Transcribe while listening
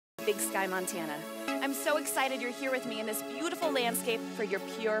Big Sky, Montana. I'm so excited you're here with me in this beautiful landscape for your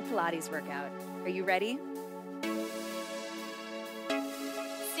pure Pilates workout. Are you ready?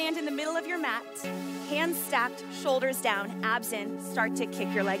 Stand in the middle of your mat, hands stacked, shoulders down, abs in. Start to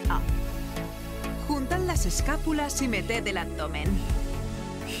kick your leg up. Juntad las escápulas y meted el abdomen.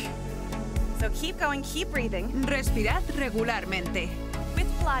 So keep going, keep breathing. Respirad regularmente.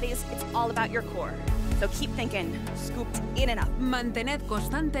 With Pilates, it's all about your core. So keep thinking, scooped in and up. Mantened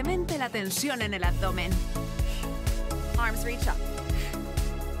constantemente la tensión en el abdomen. Arms reach up.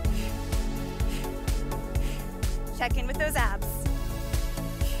 Check in with those abs.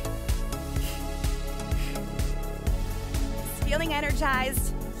 Feeling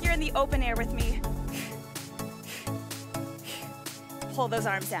energized, here in the open air with me. Pull those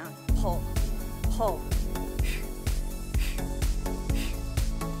arms down. Pull, pull.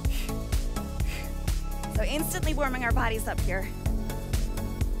 So instantly warming our bodies up here.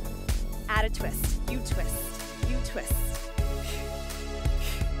 Add a twist. You twist. You twist.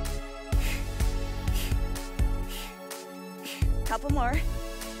 Couple more.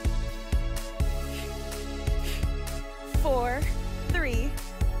 4, 3,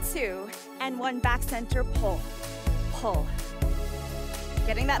 2, and 1. Back center, pull, pull.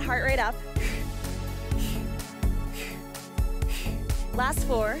 Getting that heart rate up. Last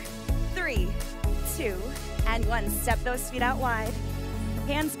 4, 3, 2, and 1. Step those feet out wide.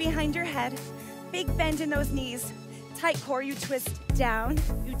 Hands behind your head. Big bend in those knees. Tight core, you twist down,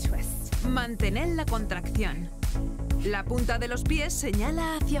 you twist. Mantened la contracción. La punta de los pies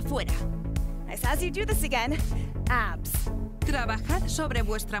señala hacia afuera. Nice. As you do this again, abs. Trabajad sobre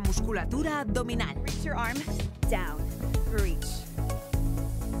vuestra musculatura abdominal. Reach your arm down, reach.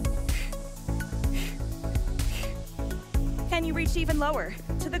 Can you reach even lower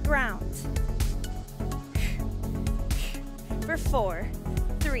to the ground? For 4,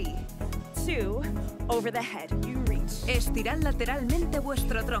 3, 2, over the head, you reach. Estirad lateralmente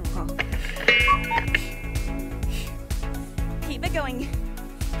vuestro tronco. Keep it going,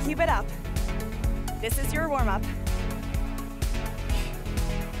 keep it up. This is your warm-up.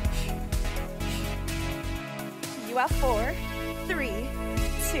 You have 4, 3,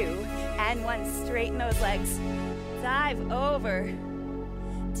 2, and 1. Straighten those legs. Dive over.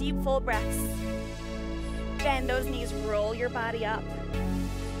 Deep, full breaths. Bend those knees, roll your body up.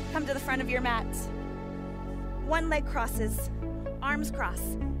 Come to the front of your mat. One leg crosses, arms cross,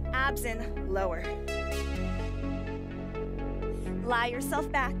 abs in, lower. Lie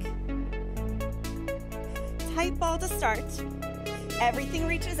yourself back. Tight ball to start. Everything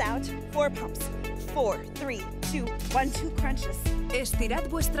reaches out. 4 pumps. 4, 3, 2, 1, 2 crunches. Estirad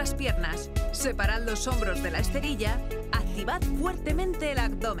vuestras piernas, separad los hombros de la esterilla, activad fuertemente el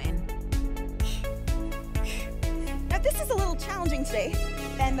abdomen. Now this is a little challenging today.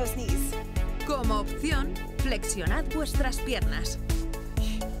 Bend those knees. Como opción, flexionad vuestras piernas.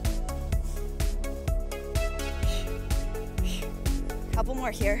 Couple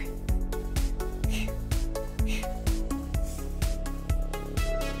more here.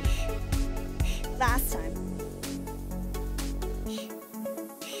 Last time.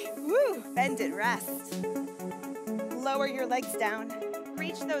 Woo! Bend and rest. Lower your legs down.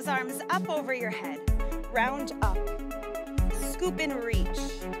 Reach those arms up over your head. Round up. Scoop and reach.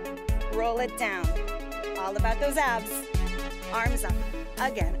 Roll it down. All about those abs. Arms up.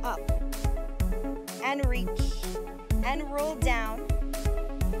 Again, up. And reach. And roll down.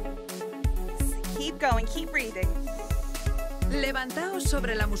 Keep going, keep breathing. Levantaos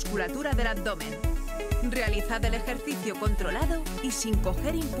sobre la musculatura del abdomen. Realizad el ejercicio controlado y sin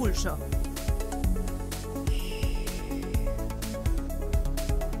coger impulso.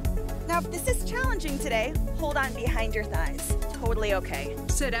 Now, if this is challenging today, hold on behind your thighs. Totally okay.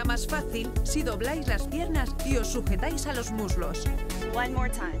 Será más fácil si dobláis las piernas y os sujetáis a los muslos. One more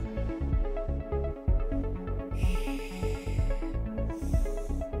time.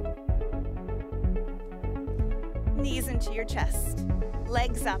 Knees into your chest,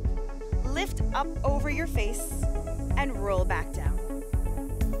 legs up, lift up over your face, and roll back down.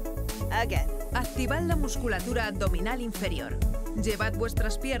 Again. Activad la musculatura abdominal inferior. Llevad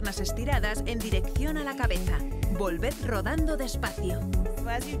vuestras piernas estiradas en dirección a la cabeza. Volved rodando despacio. So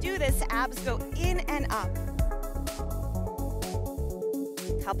as you do this, abs go in and up.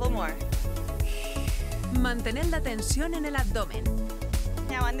 Couple more. Mantened la tensión en el abdomen.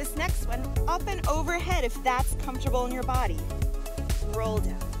 Now on this next one, up and overhead if that's comfortable in your body. Roll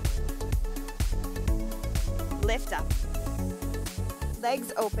down. Lift up.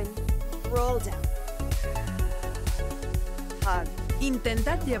 Legs open. Roll down. Hug.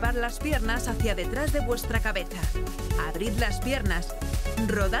 Intentad llevar las piernas hacia detrás de vuestra cabeza. Abrid las piernas.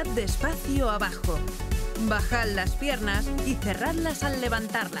 Rodad despacio abajo. Bajad las piernas y cerradlas al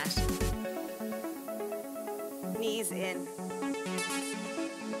levantarlas. Knees in.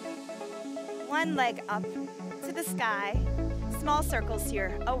 One leg up to the sky. Small circles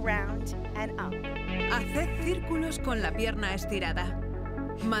here, around and up. Haced círculos con la pierna estirada.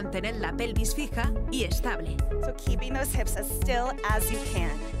 Mantened la pelvis fija y estable. So keeping those hips as still as you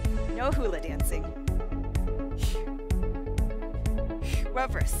can. No hula dancing.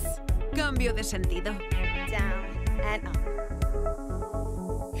 Reverse. Cambio de sentido. Down and up.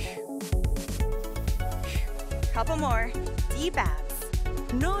 Couple more. Deep abs.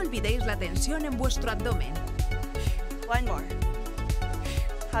 No olvidéis la tensión en vuestro abdomen. One more.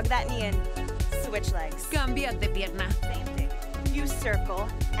 Hug that knee in. Switch legs. Cambiad de pierna. Same thing. You circle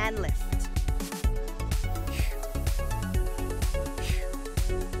and lift.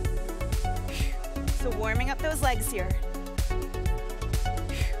 So warming up those legs here.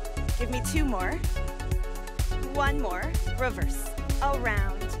 Give me 2 more. 1 more. Reverse.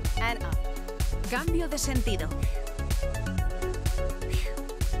 Around and up. Cambio de sentido.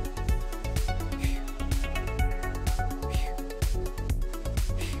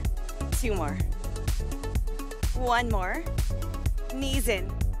 Two more. 1 more. Knees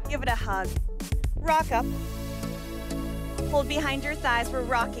in. Give it a hug. Rock up. Hold behind your thighs. We're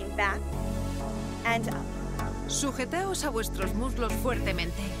rocking back and up. Sujetaos a vuestros muslos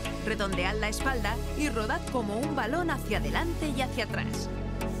fuertemente. Redondead la espalda y rodad como un balón hacia adelante y hacia atrás.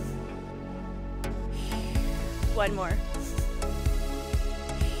 1 more.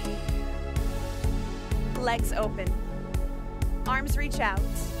 Legs open. Arms reach out.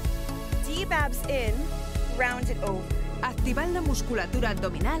 Deep abs in. Round it over. Activad la musculatura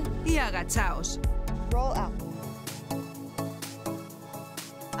abdominal y agachaos. Roll up.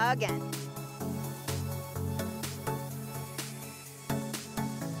 Again.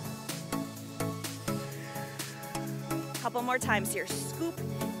 Couple more times here. Scoop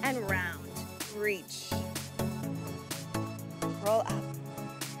and round. Reach. Roll up.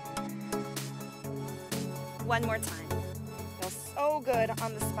 One more time. Feels so good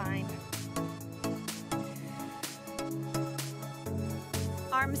on the spine.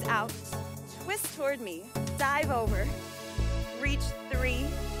 Arms out. Twist toward me. Dive over. Reach 3,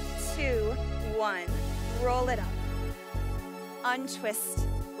 2, 1. Roll it up. Untwist.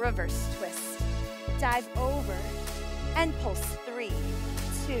 Reverse twist. Dive over. And pulse 3,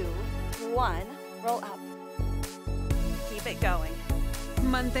 2, 1. Roll up. Keep it going.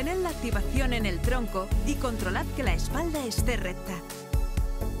 Mantened la activación en el tronco y controlad que la espalda esté recta.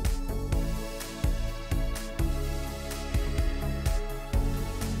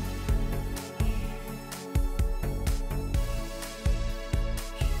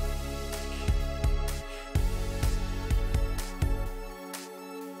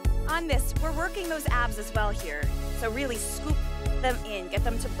 On this, we're working those abs as well here. So really scoop them in, get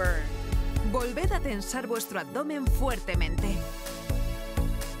them to burn. Volved a tensar vuestro abdomen fuertemente.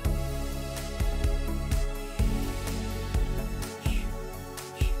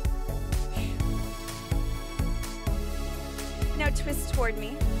 Now twist toward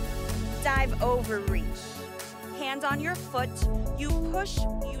me. Dive over, reach. Hand on your foot. You push,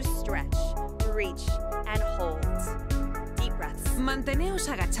 you stretch. Reach and hold. Deep breaths. Manteneos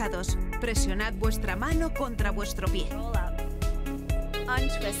agachados. Presionad vuestra mano contra vuestro pie. Roll up.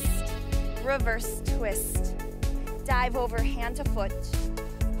 Untwist. Reverse twist. Dive over hand to foot.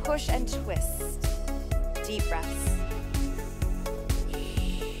 Push and twist. Deep breaths.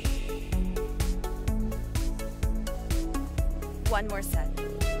 One more set.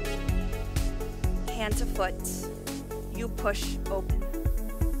 Hand to foot. You push open.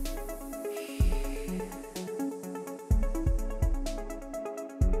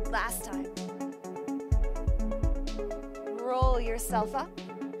 Last time. Roll yourself up.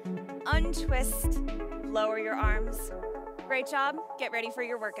 Untwist. Lower your arms. Great job. Get ready for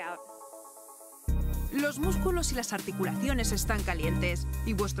your workout. Los músculos y las articulaciones están calientes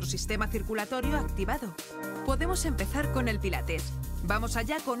y vuestro sistema circulatorio activado. Podemos empezar con el Pilates. Vamos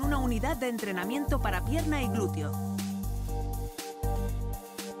allá con una unidad de entrenamiento para pierna y glúteo.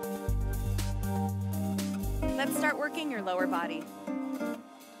 Let's start working your lower body.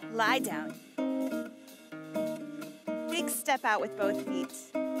 Lie down. Big step out with both feet.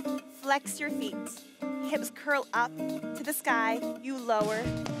 Flex your feet. Hips curl up to the sky. You lower,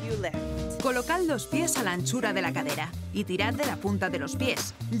 you lift. Colocad los pies a la anchura de la cadera y tirad de la punta de los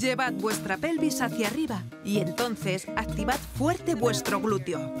pies. Llevad vuestra pelvis hacia arriba y entonces activad fuerte vuestro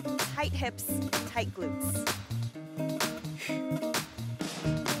glúteo. Tight hips, tight glutes.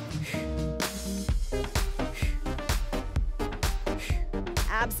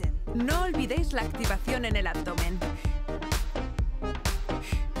 in. No olvidéis la activación en el abdomen.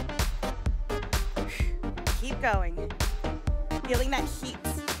 Keep going. Feeling that heat.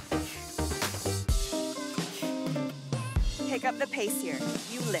 Pick up the pace here.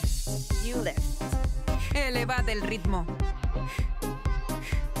 You lift. You lift. Elevad el ritmo.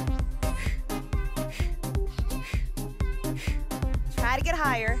 Try to get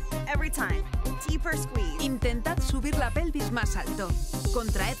higher every time. Deeper squeeze. Intentad subir la pelvis más alto.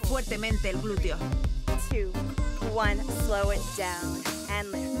 Contraed fuertemente el glúteo. 2, 1. Slow it down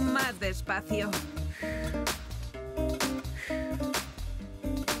and lift. Más despacio.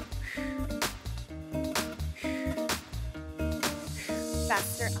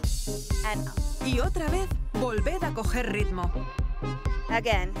 Faster up and up. Y otra vez, volved a coger ritmo.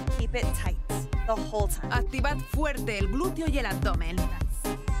 Again, keep it tight the whole time. Activad fuerte el glúteo y el abdomen.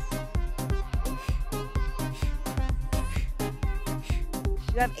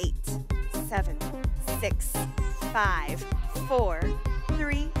 You have 8, 7, 6, 5, 4,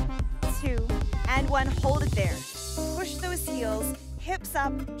 3, 2, and 1. Hold it there. Push those heels, hips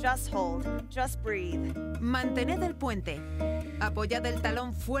up, just hold, just breathe. Mantened el puente. Apoyad el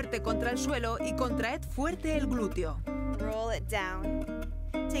talón fuerte contra el suelo y contraed fuerte el glúteo. Roll it down.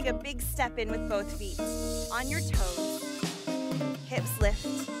 Take a big step in with both feet. On your toes. Hips lift.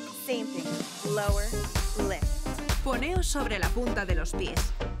 Same thing. Lower, lift. Poneos sobre la punta de los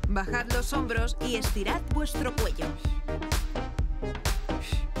pies. Bajad los hombros y estirad vuestro cuello.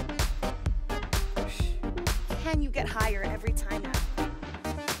 Can you get higher every time now?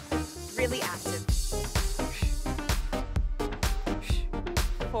 Really active.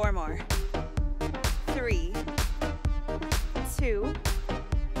 4 more. 3, 2,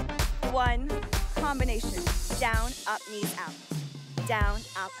 1. Combination. Down, up, knees out. Down,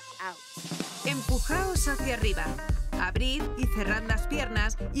 up, out. Empujaos hacia arriba. Abrid y cerrad las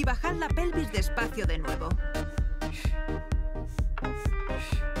piernas y bajad la pelvis despacio de nuevo.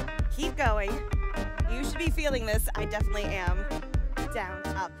 Keep going. You should be feeling this. I definitely am. Down,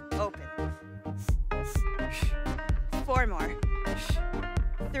 up, open. 4 more.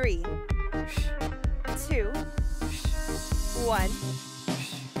 3, 2, 1.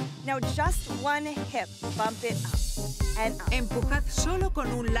 Now just one hip. Bump it up and up. Empujad solo con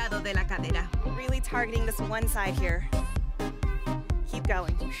un lado de la cadera. Really targeting this one side here. Keep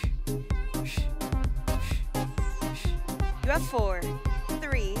going. You have 4,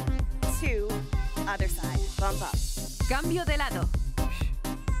 3, 2, other side. Bump up. Cambio de lado.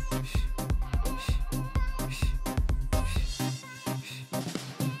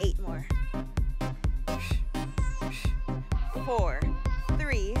 Eight more. 4,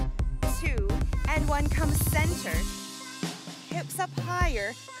 3, 2, and 1. Come center. Hips up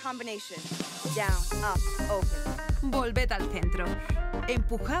higher. Combination. Down, up, open. Volved al centro.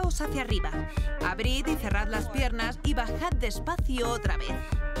 Empujaos hacia arriba. Abrid y cerrad las piernas y bajad despacio otra vez.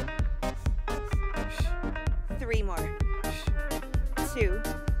 3 more. 2,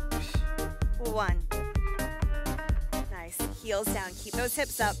 1. Nice. Heels down. Keep those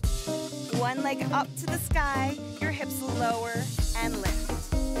hips up. One leg up to the sky. Your hips lower and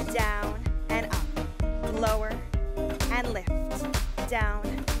lift. Down and up. Lower and lift. Down.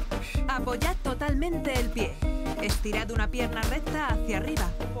 Apoyad totalmente el pie. Estirad una pierna recta hacia arriba.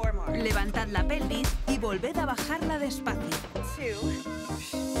 4 more. Levantad la pelvis y volved a bajarla despacio. 2,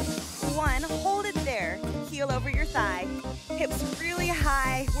 1. Hold it there. Heel over your thigh. Hips really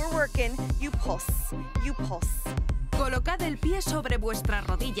high. We're working. You pulse. You pulse. Colocad el pie sobre vuestra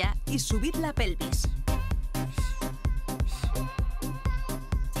rodilla y subid la pelvis.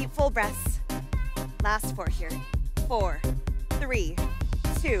 Deep full breaths. Last 4 here. 4, 3,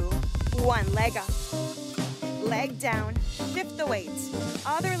 2, 1. Leg up. Leg down. Shift the weight.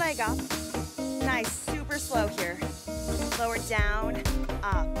 Other leg up. Nice. Super slow here. Lower down.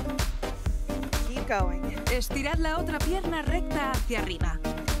 Up. Keep going. Estirad la otra pierna recta hacia arriba.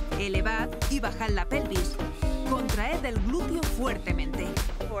 Elevad y bajad la pelvis. Contraed el glúteo fuertemente.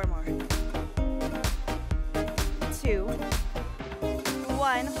 4 more. 2,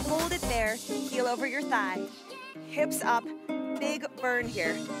 1. Hold it there. Heel over your thigh. Hips up. Big burn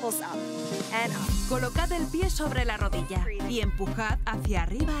here. Pulse up and up. Colocad el pie sobre la rodilla y empujad hacia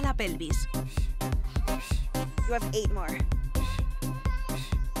arriba a la pelvis. You have 8 more.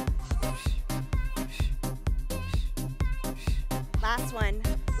 Last one.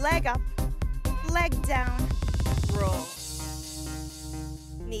 Leg up. Leg down. Roll.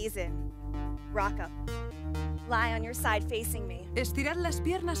 Knees in. Rock up. Lie on your side facing me. Estirad las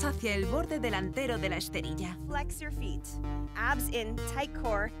piernas hacia el borde delantero de la esterilla. Flex your feet. Abs in, tight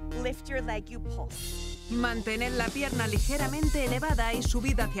core. Lift your leg, you pulse. Mantened la pierna ligeramente elevada y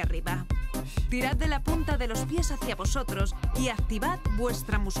subid hacia arriba. Tirad de la punta de los pies hacia vosotros y activad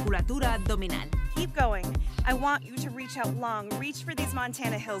vuestra musculatura abdominal. Keep going. I want you to reach out long. Reach for these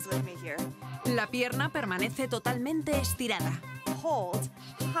Montana hills with me here. La pierna permanece totalmente estirada. Hold.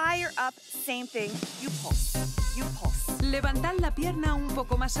 Higher up, same thing. You pulse. You pulse. Levantad la pierna un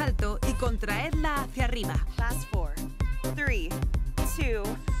poco más alto y contraedla hacia arriba. Last 4, 3, 2,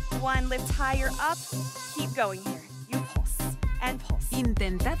 1. Lift higher up. Keep going here. You pulse and pulse.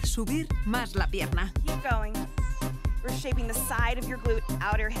 Intentad subir más la pierna. Keep going. We're shaping the side of your glute,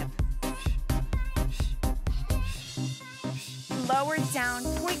 outer hip. Lower down,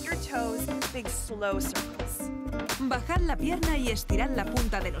 point your toes, big slow circles. Bajad la pierna y estirad la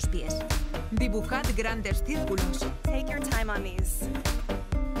punta de los pies. Dibujad grandes círculos. Take your time on these.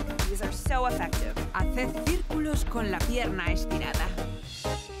 These are so effective. Haced círculos con la pierna estirada.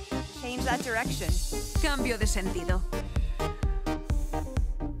 Change that direction. Cambio de sentido.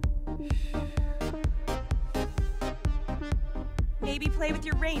 Maybe play with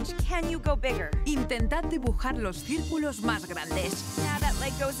your range. Can you go bigger? Intentad dibujar los círculos más grandes. Now that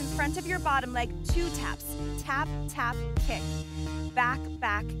leg goes in front of your bottom leg. 2 taps. Tap, tap, kick. Back,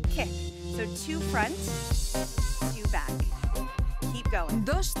 back, kick. So 2 front, 2 back. Keep going.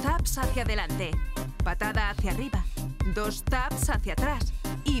 2 taps hacia adelante. Patada hacia arriba. 2 taps hacia atrás.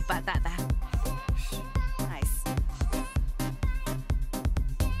 Y patada. Nice.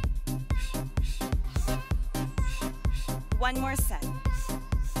 One more set.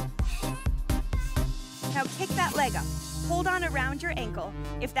 Now kick that leg up. Hold on around your ankle.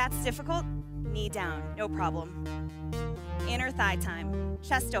 If that's difficult, knee down, no problem. Inner thigh time.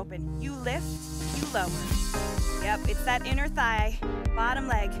 Chest open. You lift, you lower. Yep, it's that inner thigh. Bottom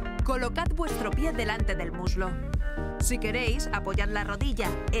leg. Colocad vuestro pie delante del muslo. Si queréis, apoyad la rodilla,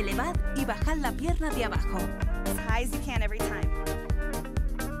 elevad y bajad la pierna de abajo. As high as you can every time.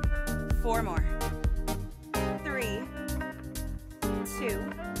 4 more. 3, 2,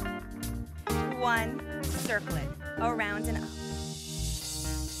 1. Circle it. Around and up.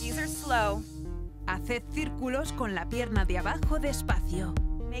 These are slow. Haced círculos con la pierna de abajo despacio.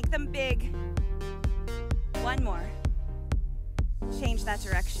 Make them big. 1 more. Change that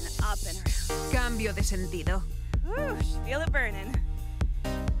direction, up and around. Cambio de sentido. Whoosh, feel it burning.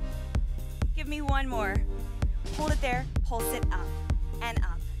 Give me 1 more. Hold it there, pulse it up, and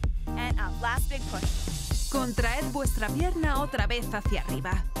up, and up. Last big push. Contraed vuestra pierna otra vez hacia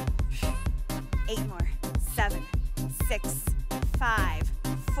arriba. 8 more. 7, 6, 5,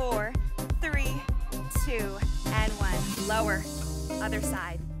 4, 3, 2, and 1. Lower. Other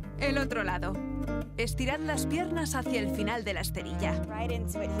side. El otro lado. Estirad las piernas hacia el final de la esterilla. Right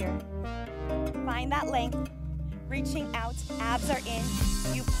into it here. Find that length. Reaching out, abs are in.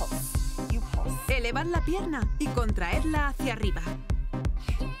 You pulse. You pulse. Elevad la pierna y contraedla hacia arriba.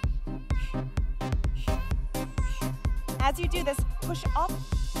 As you do this, push up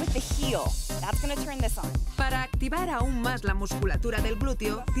with the heel. That's going to turn this on. Para activar aún más la musculatura del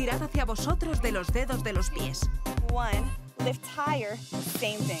glúteo, tirad hacia vosotros de los dedos de los pies. 1, lift higher,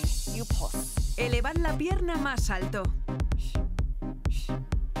 same thing. You pulse. Elevad la pierna más alto.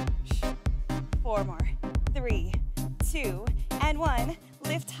 4 more. 3, 2, and 1.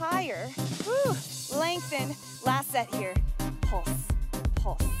 Lift higher. Woo! Lengthen. Last set here. Pulse.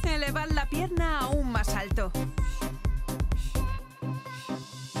 Pulse. Elevad la pierna aún más alto.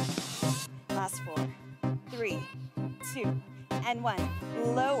 Last 4, 3, 2, and 1.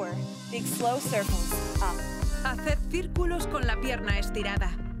 Lower. Big slow circles. Up. Haced círculos con la pierna estirada.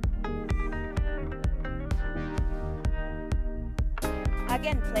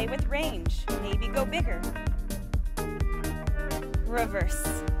 Again, play with range. Maybe go bigger.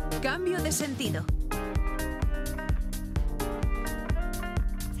 Reverse. Cambio de sentido.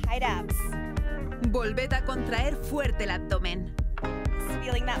 Tight abs. Volved a contraer fuerte el abdomen.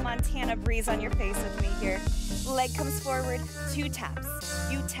 Feeling that Montana breeze on your face with me here. Leg comes forward, 2 taps.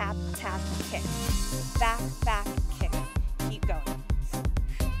 You tap, tap, kick. Back, back, kick. Keep going.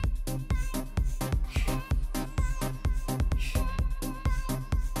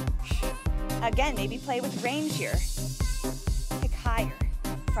 Again, maybe play with range here. Kick higher.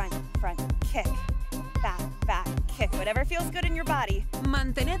 Front, front, kick. Back, back, kick. Whatever feels good in your body.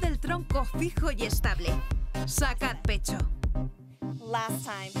 Mantened el tronco fijo y estable. Sacad pecho. Last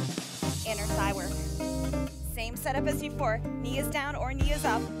time, inner thigh work. Same setup as before. Knee is down or knee is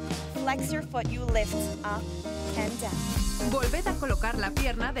up. Flex your foot, you lift up and down. Volved a colocar la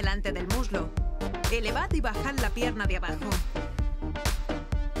pierna delante del muslo. Elevad y bajad la pierna de abajo.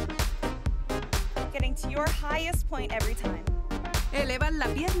 Getting to your highest point every time. Elevad la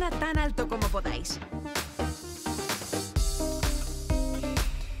pierna tan alto como podáis.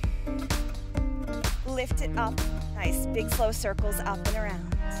 Lift it up. Nice big slow circles up and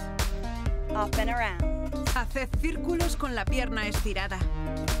around. Up and around. Haced círculos con la pierna estirada.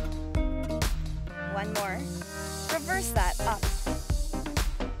 One more. Reverse that up.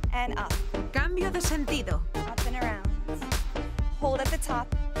 And up. Cambio de sentido. Up and around. Hold at the top.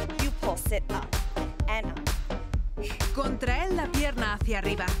 You pulse it up and up. Contraed la pierna hacia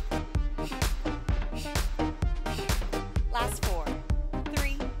arriba. Last 4,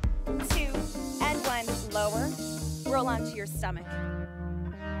 3, 2, and 1. Lower. Roll onto your stomach.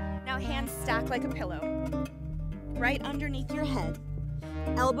 Now hands stack like a pillow. Right underneath your head.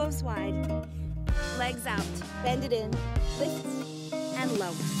 Elbows wide. Legs out. Bend it in. Lift and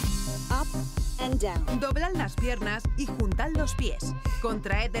lower. Up and down. Doblad las piernas y juntad los pies.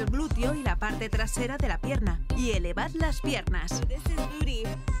 Contraed el glúteo y la parte trasera de la pierna. Y elevad las piernas. This is booty.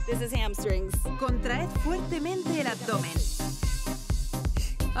 This is hamstrings. Contraed fuertemente el abdomen.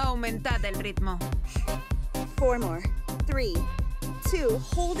 Aumentad el ritmo. 4 more. 3, 2.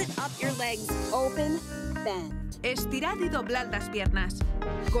 Hold it up your legs. Open. Bend. Estirad y doblad las piernas.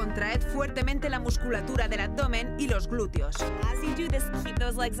 Contraed fuertemente la musculatura del abdomen y los glúteos. As you do this, keep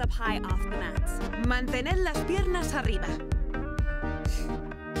those legs up high off the mat. Mantened las piernas arriba.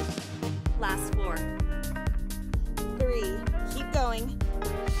 Last 4, 3. Keep going.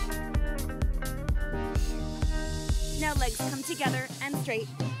 Now legs come together and straight.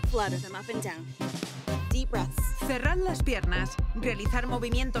 Flutter them up and down. Deep breaths. Cerrad las piernas. Realizar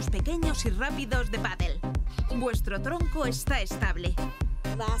movimientos pequeños y rápidos de pádel. Vuestro tronco está estable.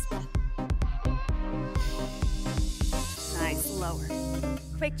 Last breath. Nice, lower.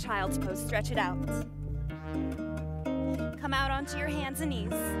 Quick child's pose, stretch it out. Come out onto your hands and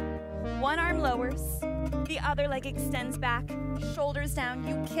knees. One arm lowers, the other leg extends back, shoulders down,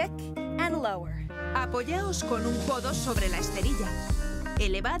 you kick and lower. Apoyaos con un codo sobre la esterilla.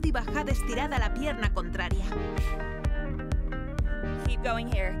 Elevad y bajad estirada la pierna contraria. Keep going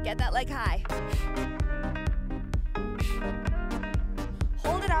here, get that leg high.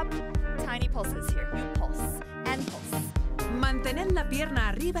 Hold it up, tiny pulses here, you pulse and pulse. Mantened la pierna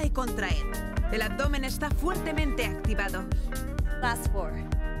arriba y contraed. El abdomen está fuertemente activado. Last 4,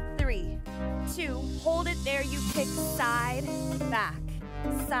 3, 2, hold it there, you kick side, back,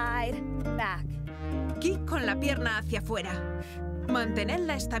 back. Kick con la pierna hacia afuera. Mantened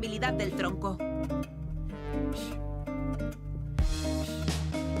la estabilidad del tronco.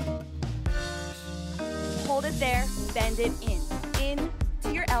 Hold it there, bend it in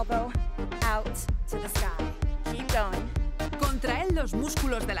to your elbow, out to the sky. Keep going. Contraed los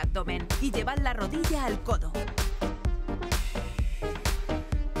músculos del abdomen y llevad la rodilla al codo.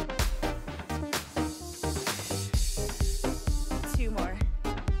 Two more.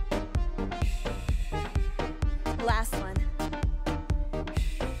 Last one.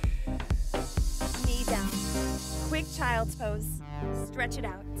 Knee down. Quick child's pose. Stretch it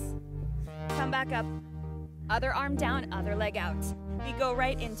out. Come back up. Other arm down, other leg out. We go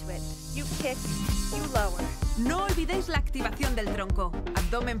right into it. You kick, you lower. No olvidéis la activación del tronco.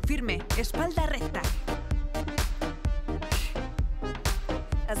 Abdomen firme, espalda recta.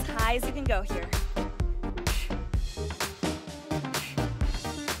 As high as you can go here.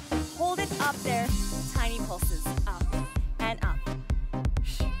 Hold it up there. Tiny pulses, up and up.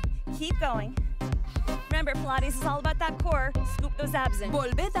 Keep going. Remember, Pilates is all about that core. Scoop those abs in.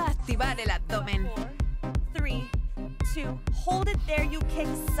 Volved a activar el abdomen. 4, 3, 2. Hold it there. You kick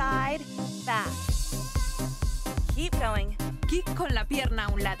side, back. Keep going. Kick con la pierna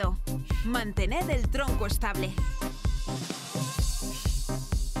a un lado. Mantened el tronco estable.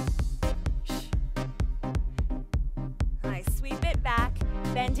 Nice. Sweep it back,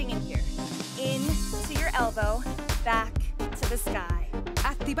 bending in here. In to your elbow, back to the sky.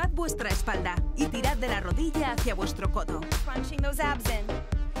 Activad vuestra espalda y tirad de la rodilla hacia vuestro codo. Crunching those abs in.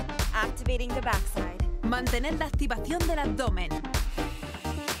 Activating the backside. Mantened la activación del abdomen.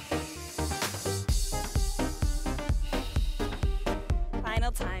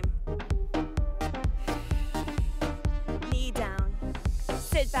 Final time. Knee down.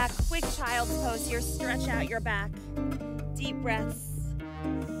 Sit back, quick child's pose here. Stretch out your back. Deep breaths.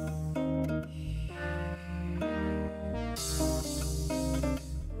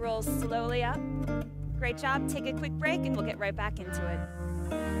 Roll slowly up. Great job. Take a quick break and we'll get right back into it.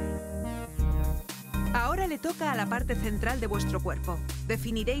 Ahora le toca a la parte central de vuestro cuerpo.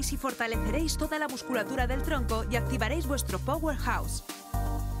 Definiréis y fortaleceréis toda la musculatura del tronco y activaréis vuestro powerhouse.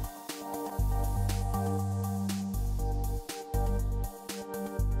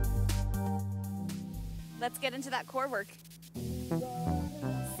 Let's get into that core work.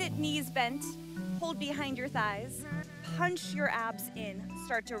 Sit knees bent, hold behind your thighs, punch your abs in,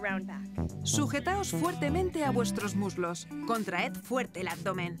 start to round back. Sujetaos fuertemente a vuestros muslos. Contraed fuerte el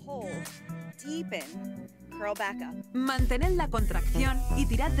abdomen. Hold, deepen, curl back up. Mantened la contracción y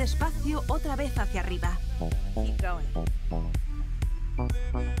tirad despacio otra vez hacia arriba. Keep going.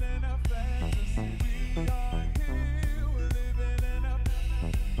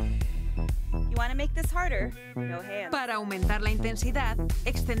 You want to make this harder? No hands. Para aumentar la intensidad,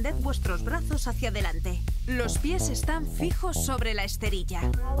 extended vuestros brazos hacia adelante. Los pies están fijos sobre la esterilla.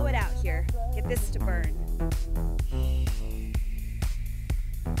 Hollow it out here. Get this to burn.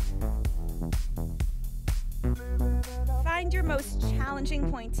 Find your most challenging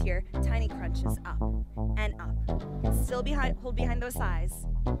point here. Tiny crunches up and up. Still hold behind those thighs.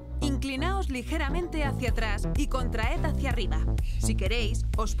 Inclinaos ligeramente hacia atrás y contraed hacia arriba. Si queréis,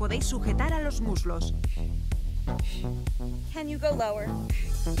 os podéis sujetar a los muslos. Can you go lower?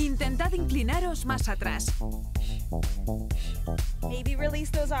 Intentad inclinaros más atrás. Maybe release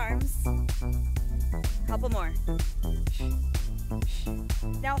those arms. Couple more.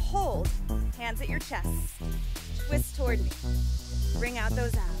 Now hold, hands at your chest. Twist toward me. Bring out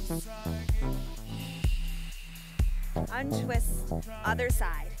those abs. Untwist, other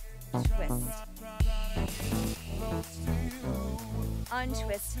side. Twist.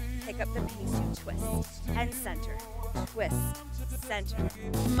 Untwist, pick up the pace to twist. And center. Twist, center.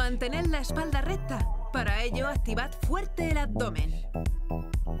 Mantened la espalda recta. Para ello, activad fuerte el abdomen.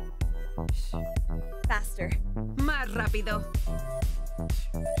 Faster. Más rápido.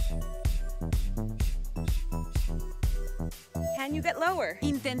 Can you get lower?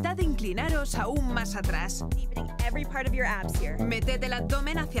 Intentad inclinaros aún más atrás. Deepening every part of your abs here. Meted el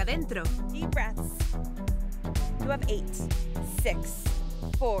abdomen hacia adentro. Deep breaths. You have 8, 6,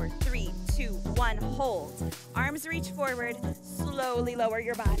 4, 3, 2, 1. Hold. Arms reach forward. Slowly lower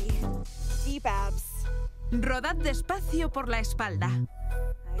your body. Deep abs. Rodad despacio por la espalda.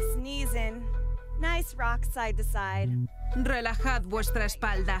 Nice knees in. Nice rock side to side. Relajad vuestra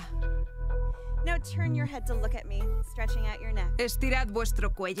espalda. Now turn your head to look at me, stretching out your neck. Estirad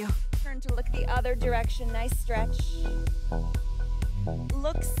vuestro cuello. Turn to look the other direction. Nice stretch.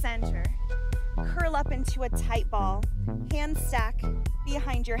 Look center. Curl up into a tight ball. Hands stack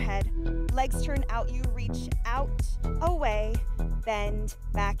behind your head. Legs turn out. You reach out, away, bend,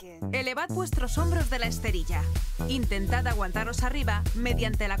 back in. Elevad vuestros hombros de la esterilla. Intentad aguantaros arriba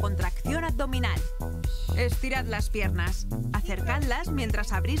mediante la contracción abdominal. Estirad las piernas. Acercadlas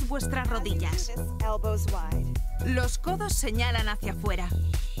mientras abrís vuestras rodillas. Elbows wide. Los codos señalan hacia afuera.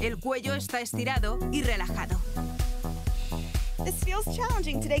 El cuello está estirado y relajado. This feels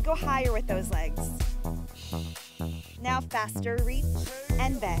challenging today. Go higher with those legs. Now faster, reach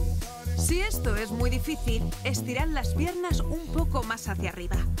and bend. Si esto es muy difícil, estirad las piernas un poco más hacia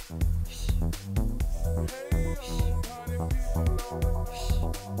arriba.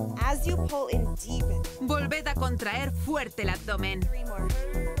 As you pull in, deepen. Volved a contraer fuerte el abdomen. 3 more.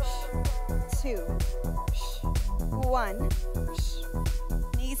 2, 1.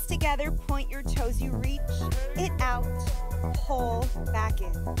 Knees together, point your toes. You reach it out. Pull back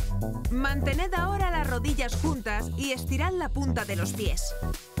in. Mantened ahora las rodillas juntas y estirad la punta de los pies.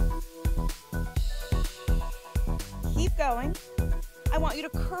 Keep going. I want you to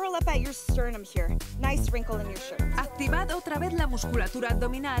curl up at your sternum here. Nice wrinkle in your shirt. Activad otra vez la musculatura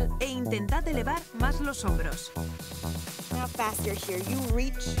abdominal e intentad elevar más los hombros. Now faster here. You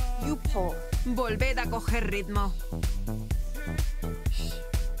reach, you pull. Volved a coger ritmo.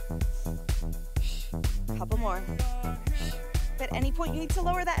 Couple more. At any point you need to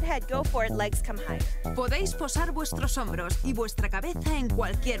lower that head, go for it. Legs come higher. Podéis posar vuestros hombros y vuestra cabeza en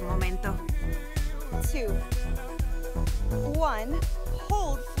cualquier momento. 2, 1.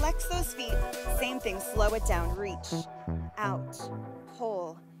 Hold, flex those feet. Same thing, slow it down. Reach, out,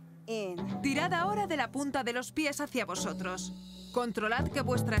 pull, in. Tirad ahora de la punta de los pies hacia vosotros. Controlad que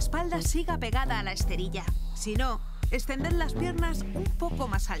vuestra espalda siga pegada a la esterilla. Si no, extended las piernas un poco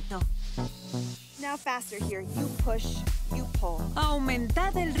más alto. Now faster here. You push, you pull.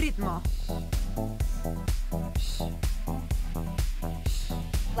 Aumentad el ritmo.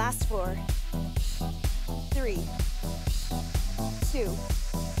 Last 4, 3, 2,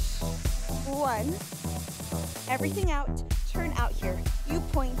 1. Everything out. Turn out here. You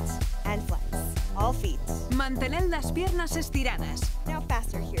point and flex. All feet. Mantened las piernas estiradas. Now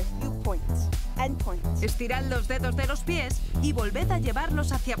faster here. You point and point. Estirad los dedos de los pies y volved a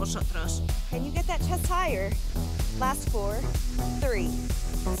llevarlos hacia vosotros. Can you get that chest higher? Last 4, 3,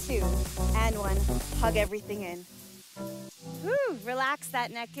 2, and 1. Hug everything in. Woo, relax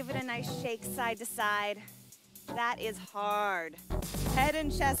that neck. Give it a nice shake side to side. That is hard. Head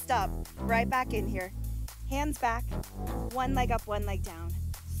and chest up. Right back in here. Hands back. One leg up, one leg down.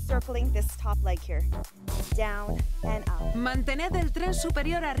 Circling this top leg here. Down and up. Mantened el tren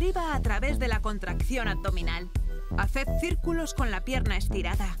superior arriba a través de la contracción abdominal. Haced círculos con la pierna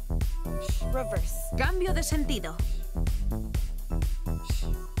estirada. Reverse. Cambio de sentido.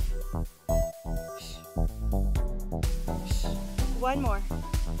 One more.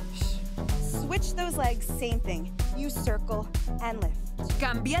 Switch those legs, same thing. You circle and lift.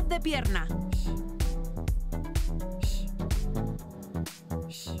 Cambiad de pierna.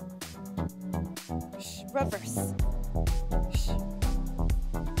 Reverse.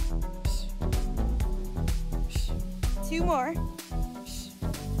 Two more.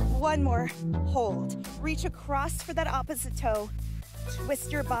 One more. Hold. Reach across for that opposite toe.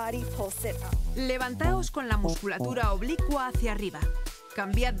 Twist your body, pulse it up. Levantaos con la musculatura oblicua hacia arriba.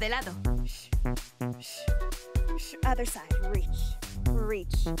 Cambiad de lado. Other side. Reach.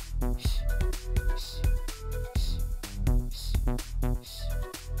 Reach.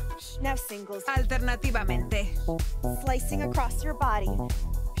 Now singles. Alternativamente. Slicing across your body.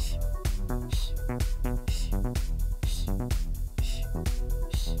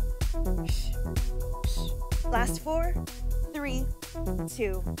 Last 4, 3,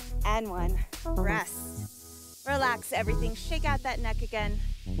 2, and 1. Rest. Relax everything. Shake out that neck again.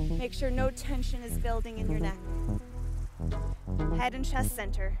 Make sure no tension is building in your neck. Head and chest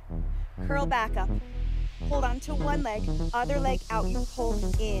center. Curl back up. Hold on to one leg, other leg out. You pull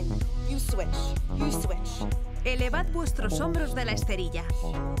in. You switch. You switch. Elevad vuestros hombros de la esterilla.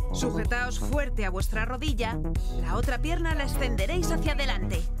 Sujetaos fuerte a vuestra rodilla. La otra pierna la extenderéis hacia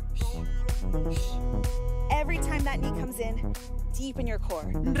adelante. Every time that knee comes in, deepen your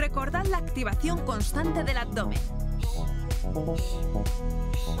core. Recordad la activación constante del abdomen.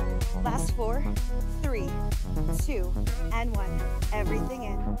 Last 4, 3, 2, and 1. Everything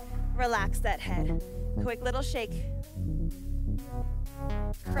in. Relax that head. Quick little shake.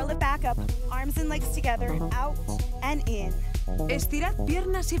 Curl it back up. Arms and legs together. Out and in. Estirad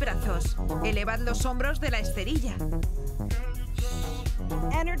piernas y brazos. Elevad los hombros de la esterilla.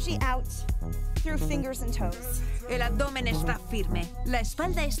 Energy out through fingers and toes. El abdomen está firme. La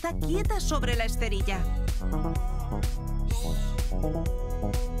espalda está quieta sobre la esterilla.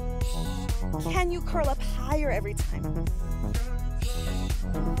 Can you curl up higher every time?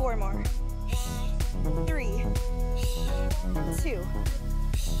 4 more. 3, 2,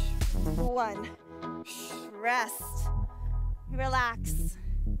 1. Rest. Relax.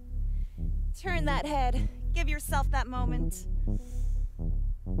 Turn that head. Give yourself that moment.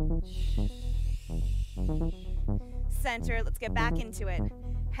 Center. Let's get back into it.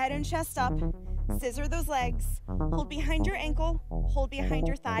 Head and chest up. Scissor those legs. Hold behind your ankle. Hold behind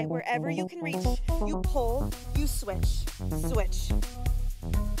your thigh. Wherever you can reach. You pull. You switch. Switch.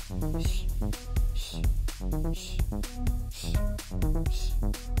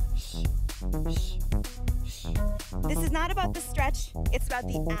 This is not about the stretch. It's about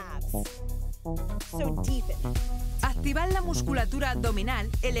the abs. So deepen. Activad la musculatura abdominal,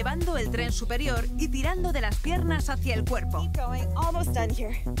 elevando el tren superior y tirando de las piernas hacia el cuerpo. Keep going. Almost done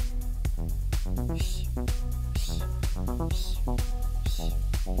here.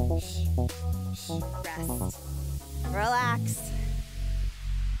 Rest. Relax.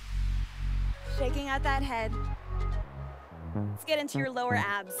 Shaking out that head. Let's get into your lower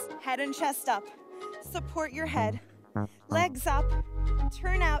abs. Head and chest up. Support your head. Legs up.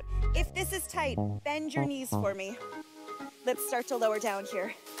 Turn out. If this is tight, bend your knees for me. Let's start to lower down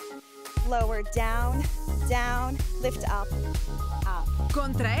here. Lower down, down, lift up, up.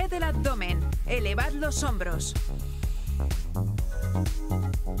 Contraed el abdomen. Elevad los hombros.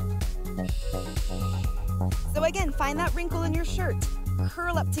 So again, find that wrinkle in your shirt.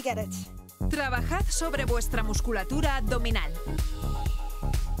 Curl up to get it. Trabajad sobre vuestra musculatura abdominal.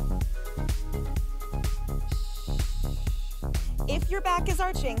 If your back is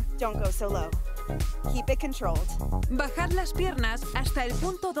arching, don't go so low. Keep it controlled. Bajad las piernas hasta el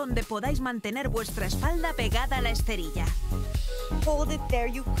punto donde podáis mantener vuestra espalda pegada a la esterilla. Hold it there,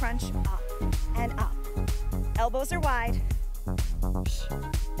 you crunch up and up. Elbows are wide.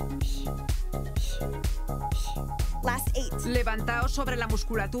 Last 8. Levantaos sobre la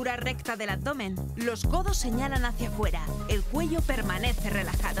musculatura recta del abdomen. Los codos señalan hacia afuera. El cuello permanece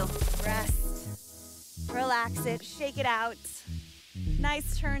relajado. Rest. Relax it. Shake it out.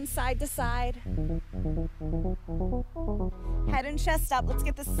 Nice turn side to side. Head and chest up. Let's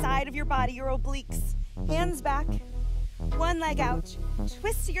get the side of your body, your obliques. Hands back. One leg out.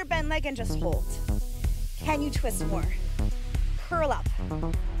 Twist to your bent leg and just hold. Can you twist more? Curl up.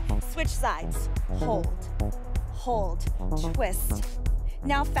 Switch sides. Hold. Hold. Twist.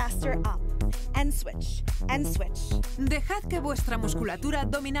 Now faster up. And switch. And switch. Dejad que vuestra musculatura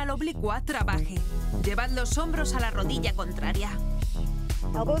abdominal oblicua trabaje. Llevad los hombros a la rodilla contraria.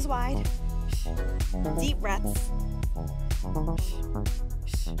 Elbows wide. Deep breaths.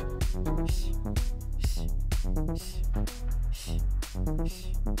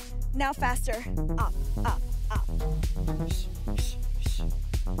 Now faster. Up, up, up.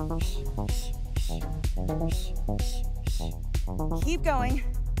 Keep going.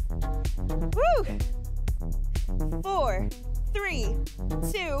 Woo! 4, 3,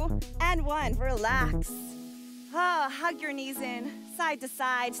 2, and 1. Relax. Hug your knees in, side to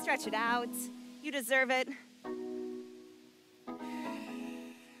side, stretch it out. You deserve it.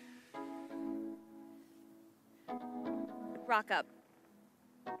 Rock up.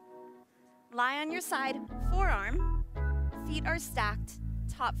 Lie on your side, forearm. Feet are stacked,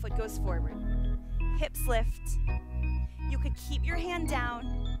 top foot goes forward. Hips lift. You could keep your hand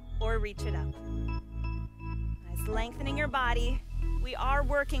down or reach it up. Nice, lengthening your body. We are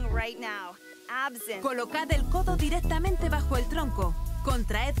working right now. Abs in. Colocad el codo directamente bajo el tronco.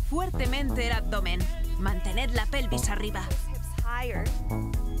 Contraed fuertemente el abdomen. Mantened la pelvis arriba. Hips higher.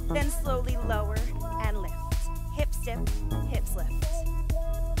 Then slowly lower and lift. Hips dip, hips lift.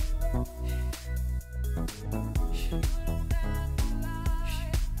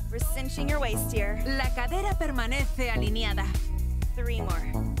 We're cinching your waist here. La cadera permanece alineada. 3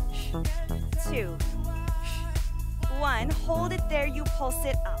 more. 2. 1. Hold it there. You pulse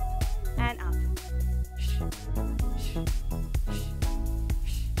it up and up.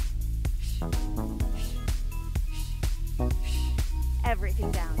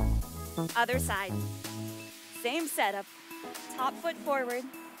 Everything down. Other side. Same setup. Top foot forward.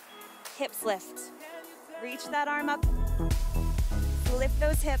 Hips lift. Reach that arm up. Lift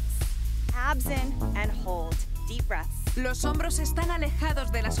those hips. Abs in and hold. Deep breaths. Los hombros están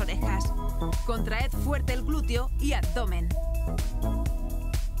alejados de las orejas. Contraed fuerte el glúteo y abdomen.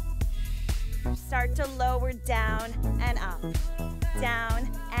 Start to lower down and up. Down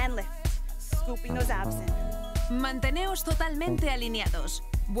and lift. Scooping those abs in. Manteneos totalmente alineados.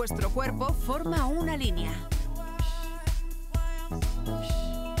 Vuestro cuerpo forma una línea.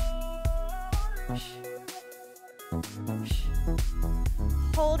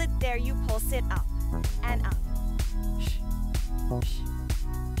 Hold it there, you pulse it up and up.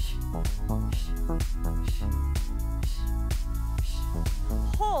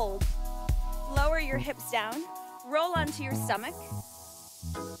 Hold. Lower your hips down. Roll onto your stomach.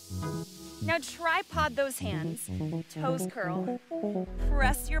 Now tripod those hands. Toes curl.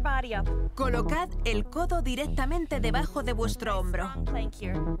 Press your body up. Colocad el codo directamente debajo de vuestro hombro. Strong plank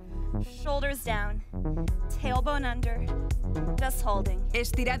here. Shoulders down. Tailbone under. Just holding.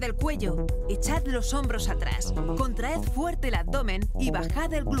 Estirad el cuello. Echad los hombros atrás. Contraed fuerte el abdomen y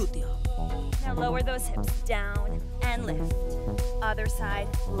bajad el glúteo. Now lower those hips down and lift. Other side,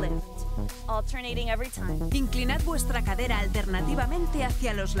 lift. Alternating every time. Inclinad vuestra cadera alternativamente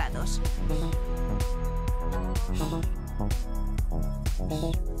hacia los lados.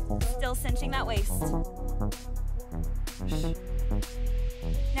 Still cinching that waist.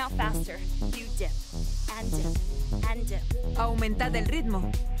 Now faster. You dip and dip and dip. Aumentad el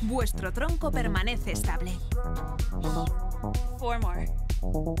ritmo. Vuestro tronco permanece estable. 4 more.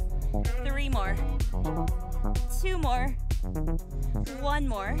 3 more. 2 more. 1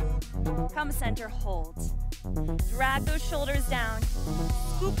 more. Come center, hold. Drag those shoulders down.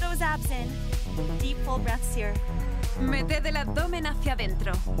 Scoop those abs in. Deep full breaths here. Meted el abdomen hacia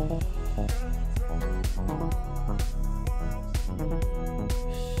adentro.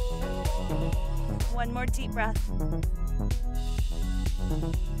 One more deep breath.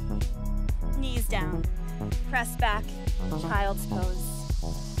 Knees down. Press back. Child's pose.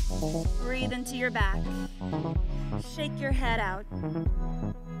 Breathe into your back. Shake your head out.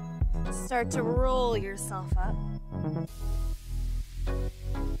 Start to roll yourself up.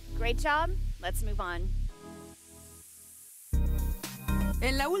 Great job. Let's move on.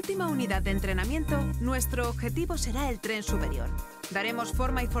 En la última unidad de entrenamiento, nuestro objetivo será el tren superior. Daremos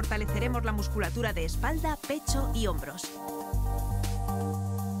forma y fortaleceremos la musculatura de espalda, pecho y hombros.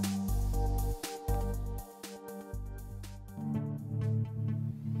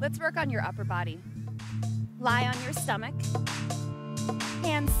 Let's work on your upper body. Lie on your stomach.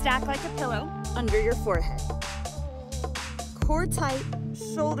 Hands stacked like a pillow under your forehead. Core tight,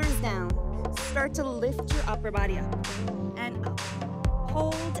 shoulders down. Start to lift your upper body up and up.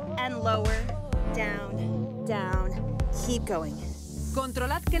 Hold and lower, down, down. Keep going.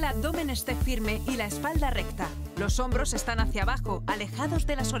 Controlad que el abdomen esté firme y la espalda recta. Los hombros están hacia abajo, alejados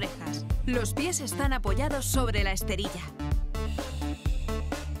de las orejas. Los pies están apoyados sobre la esterilla.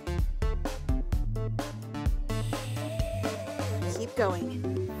 Keep going.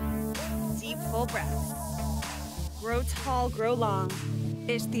 Deep full breath. Grow tall, grow long.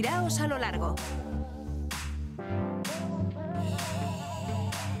 Estiraos a lo largo.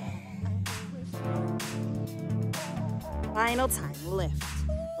 Final time, lift,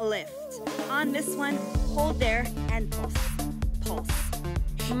 lift. On this one, hold there and pulse, pulse.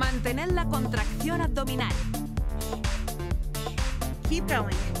 Mantened la contracción abdominal. Keep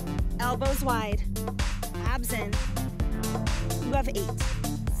going. Elbows wide, abs in. You have 8,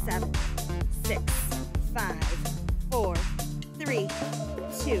 7, 6, 5, 4, 3,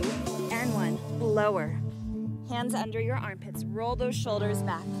 2, and 1. Lower. Hands under your armpits. Roll those shoulders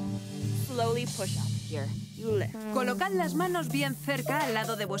back. Slowly push up here. You lift. Colocad las manos bien cerca al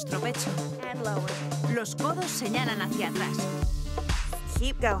lado de vuestro pecho. And lower. Los codos señalan hacia atrás.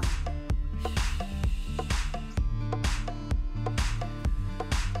 Keep going.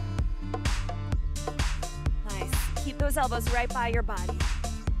 Nice. Keep those elbows right by your body.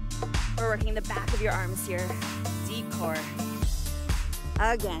 We're working the back of your arms here. Deep core.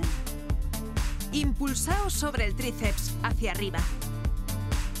 Again. Impulsaos sobre el tríceps hacia arriba.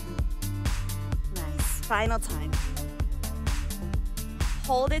 Nice. Final time.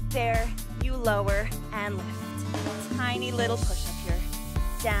 Hold it there. You lower and lift. Tiny little push up here.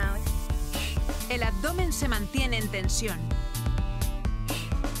 Down. El abdomen se mantiene en tensión.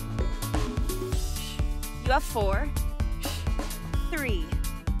 You have 4, 3,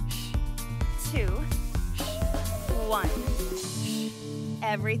 2, 1.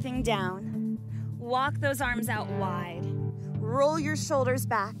 Everything down. Walk those arms out wide. Roll your shoulders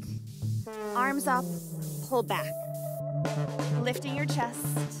back. Arms up, pull back. Lifting your chest.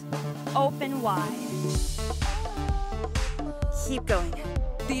 Open wide. Keep going.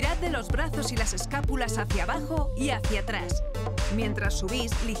 Tirad de los brazos y las escápulas hacia abajo y hacia atrás, mientras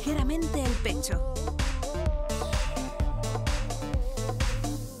subís ligeramente el pecho.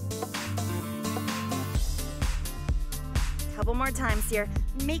 Couple more times here.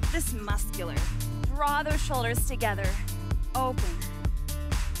 Make this muscular. Draw those shoulders together. Open.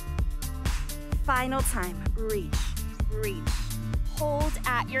 Final time. Reach, reach. Hold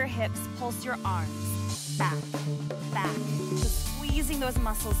at your hips. Pulse your arms. Back, back. Just squeezing those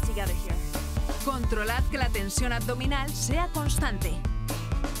muscles together here. Controlad que la tensión abdominal sea constante.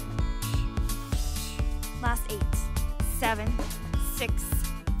 Last 8, 7, 6,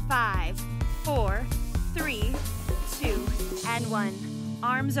 5, 4, 3, 2, and 1.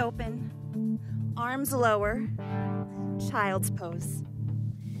 Arms open. Arms lower. Child's pose.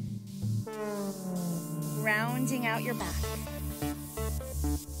 Rounding out your back.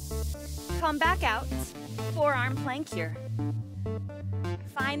 Come back out. Forearm plank here.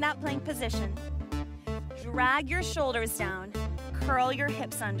 Find that plank position. Drag your shoulders down. Curl your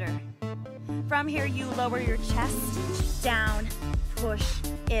hips under. From here, you lower your chest, down, push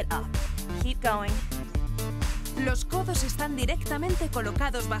it up. Keep going. Los codos están directamente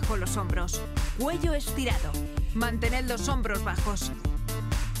colocados bajo los hombros. Cuello estirado. Mantened los hombros bajos.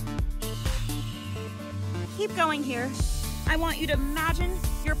 Keep going here. I want you to imagine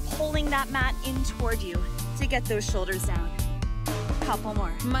you're pulling that mat in toward you to get those shoulders down. Couple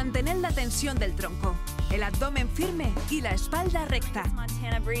more. Mantened la tensión del tronco, el abdomen firme y la espalda recta. This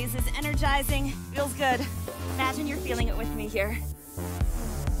Montana breeze is energizing. Feels good. Imagine you're feeling it with me here.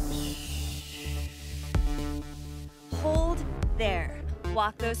 Hold there.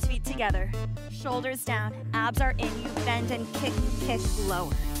 Walk those feet together. Shoulders down. Abs are in. You bend and kick, kick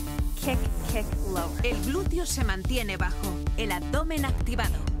lower. Kick, kick lower. El glúteo se mantiene bajo, el abdomen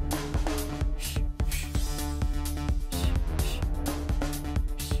activado.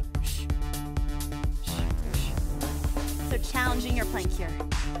 So challenging your plank here,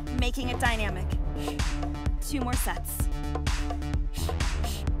 making it dynamic. 2 more sets.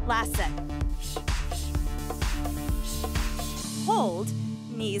 Last set. Hold,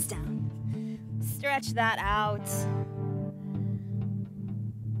 knees down. Stretch that out.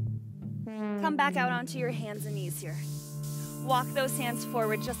 Come back out onto your hands and knees here. Walk those hands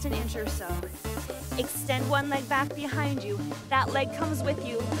forward just an inch or so. Extend one leg back behind you. That leg comes with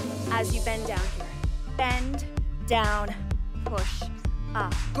you as you bend down here. Bend, down, push,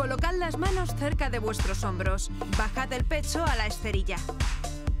 up. Colocad las manos cerca de vuestros hombros. Bajad el pecho a la esterilla.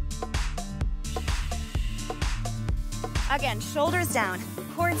 Again, shoulders down,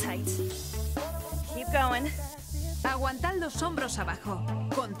 core tight. Keep going. Aguantad los hombros abajo.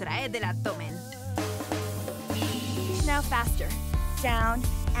 Contraed el abdomen. Now faster. down,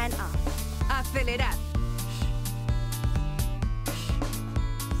 and up. Acelerad.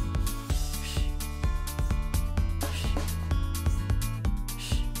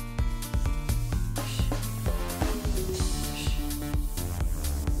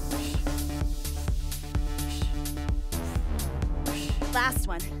 Last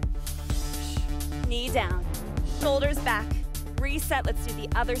one. Knee down, shoulders back. Reset, let's do the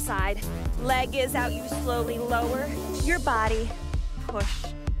other side. Leg is out, you slowly lower your body. Push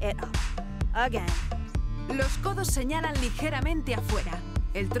it up. Again. Los codos señalan ligeramente afuera.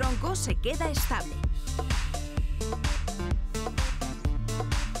 El tronco se queda estable.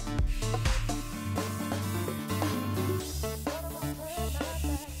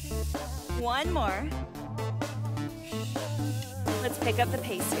 One more. Let's pick up the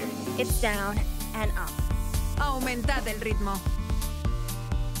pace here. It's down and up. Aumentad el ritmo.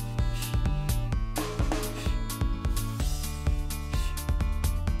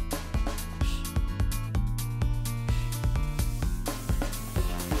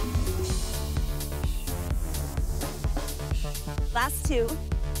 Last two.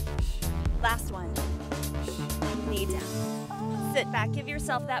 Last one. Knee down. Sit back, give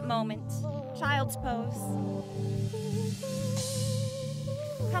yourself that moment. Child's pose.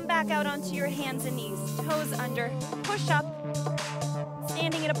 Come back out onto your hands and knees, toes under, push up.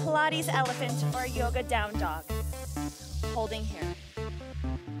 Standing in a Pilates elephant or yoga down dog. Holding here.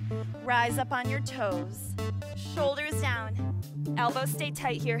 Rise up on your toes, shoulders down. Elbows stay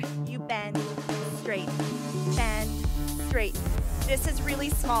tight here. You bend, straight, bend, straight. This is really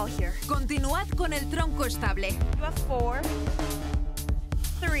small here. Continuad con el tronco estable. You have 4,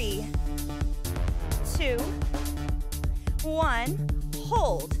 3, 2, 1.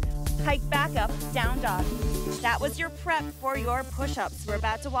 Hold. Hike back up, down dog. That was your prep for your push-ups. We're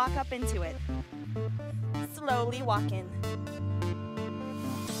about to walk up into it. Slowly walk in.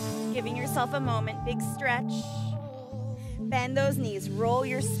 Giving yourself a moment, big stretch. Bend those knees, roll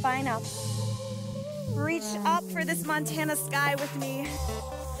your spine up. Reach up for this Montana sky with me.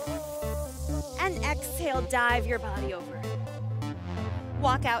 And exhale, dive your body over.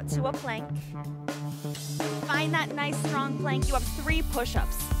 Walk out to a plank. Find that nice strong plank. You have 3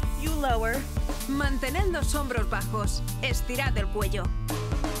 push-ups. You lower. Mantened los hombros bajos. Estirad el cuello.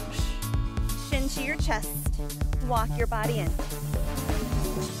 Chin to your chest. Walk your body in.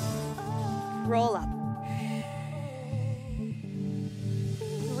 Roll up.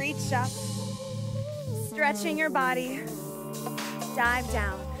 Reach up. Stretching your body. Dive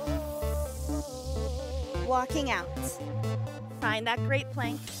down. Walking out. Find that great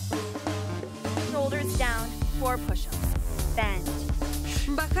plank. Shoulders down, 4 push-ups. Bend.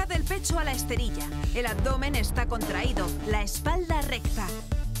 Bajad el pecho a la esterilla. El abdomen está contraído, la espalda recta.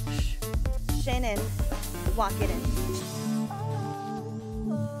 Chin in, walk it in.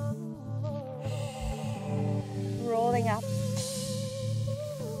 Rolling up.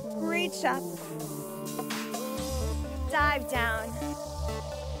 Reach up. Dive down.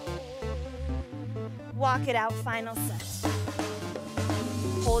 Walk it out, final set.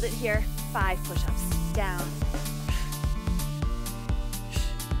 Hold it here, 5 push-ups. Down.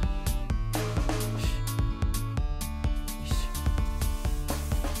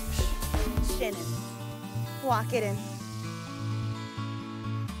 Chin in. Walk it in.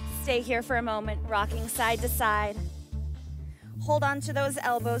 Stay here for a moment, rocking side to side. Hold on to those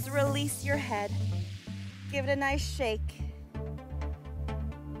elbows, release your head. Give it a nice shake.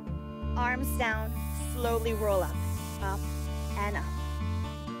 Arms down, slowly roll up and up.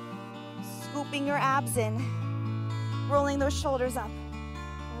 Scooping your abs in, rolling those shoulders up.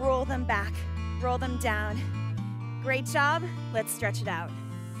 Roll them back, roll them down. Great job, let's stretch it out.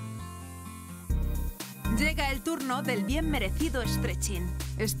 Llega el turno del bien merecido stretching.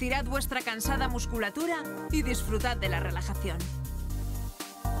 Estirad vuestra cansada musculatura y disfrutad de la relajación.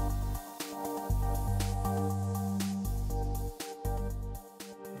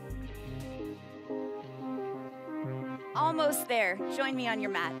 Almost there. Join me on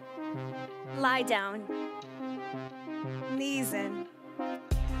your mat. Lie down. Knees in.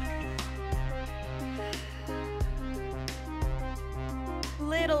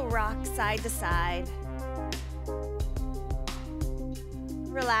 Little rock side to side.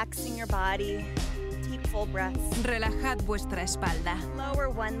 Relaxing your body. Deep full breaths. Relajad vuestra espalda. Lower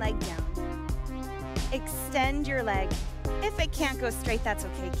one leg down. Extend your leg. If it can't go straight, that's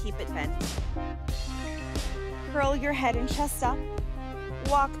okay. Keep it bent. Curl your head and chest up.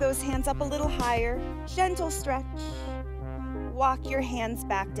 Walk those hands up a little higher. Gentle stretch. Walk your hands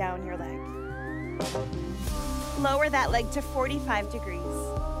back down your leg. Lower that leg to 45 degrees.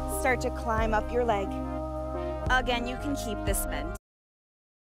 Start to climb up your leg. Again, you can keep this bent.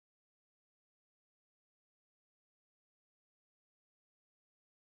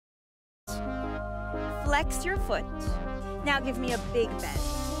 Flex your foot. Now give me a big bend.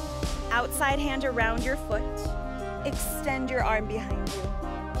 Outside hand around your foot. Extend your arm behind you.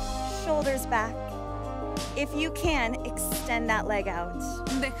 Shoulders back. If you can, extend that leg out.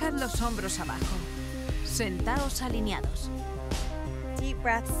 Dejad los hombros abajo. Sentaos alineados. Deep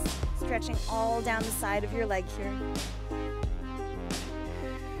breaths, stretching all down the side of your leg here.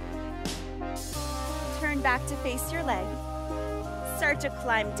 Turn back to face your leg. Start to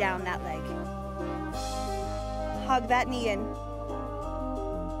climb down that leg. Hug that knee in.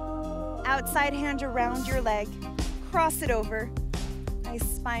 Outside hand around your leg. Cross it over. Nice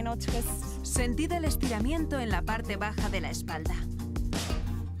spinal twist. Sentid el estiramiento en la parte baja de la espalda.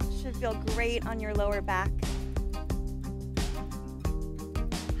 Should feel great on your lower back.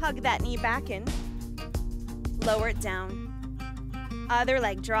 Hug that knee back in. Lower it down. Other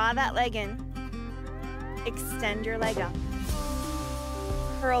leg, draw that leg in. Extend your leg up.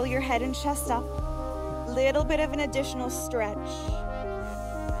 Curl your head and chest up. Little bit of an additional stretch.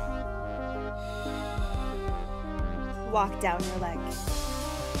 Walk down your leg.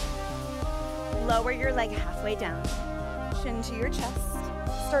 Lower your leg halfway down. Chin to your chest.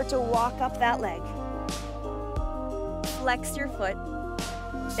 Start to walk up that leg. Flex your foot.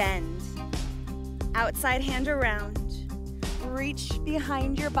 Bend. Outside hand around. Reach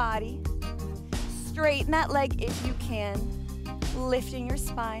behind your body. Straighten that leg if you can. Lifting your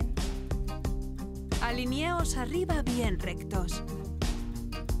spine. Alineaos arriba bien rectos.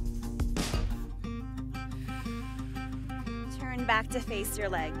 Turn back to face your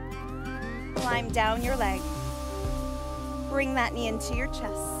leg. Climb down your leg. Bring that knee into your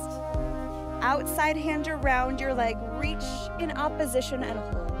chest. Outside hand around your leg. Reach in opposition and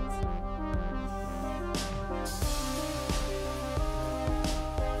hold.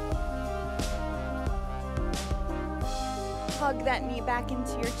 Hug that knee back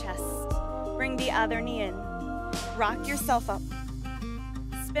into your chest. Bring the other knee in. Rock yourself up.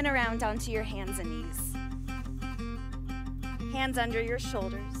 Spin around onto your hands and knees. Hands under your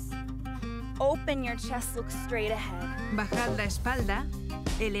shoulders. Open your chest, look straight ahead. Bajad la espalda,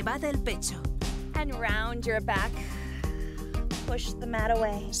 elevad el pecho. And round your back. Push the mat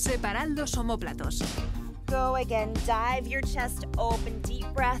away. Separad los omóplatos. Go again. Dive your chest open.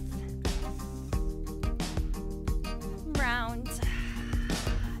 Deep breath. Round.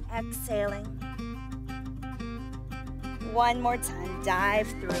 Exhaling. One more time. Dive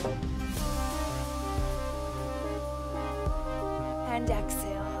through. And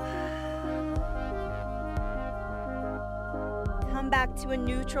exhale. Come back to a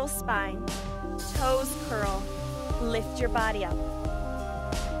neutral spine. Toes curl. Lift your body up.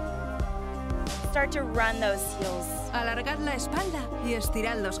 Start to run those heels. Alargad la espalda y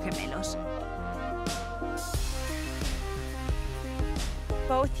estirad los gemelos.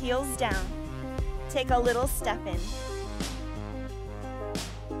 Both heels down. Take a little step in.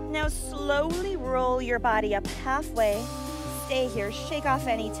 Now slowly roll your body up halfway. Stay here, shake off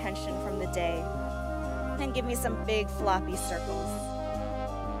any tension from the day. And give me some big floppy circles.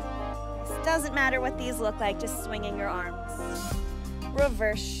 It doesn't matter what these look like, just swinging your arms.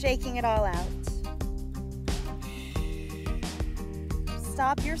 Reverse, shaking it all out.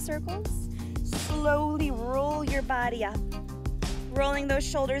 Stop your circles. Slowly roll your body up. Rolling those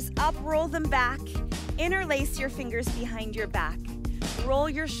shoulders up, roll them back. Interlace your fingers behind your back. Roll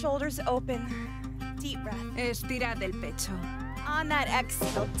your shoulders open. Deep breath. Estirad el pecho. On that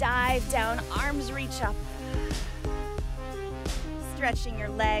exhale, dive down, arms reach up. Stretching your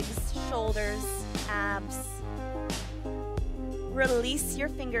legs, shoulders, abs. Release your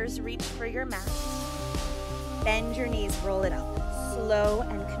fingers, reach for your mat. Bend your knees, roll it up. Slow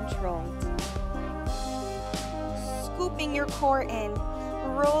and controlled. Scooping your core in,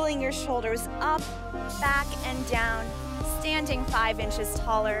 rolling your shoulders up, back, and down, standing 5 inches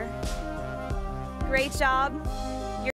taller. Great job.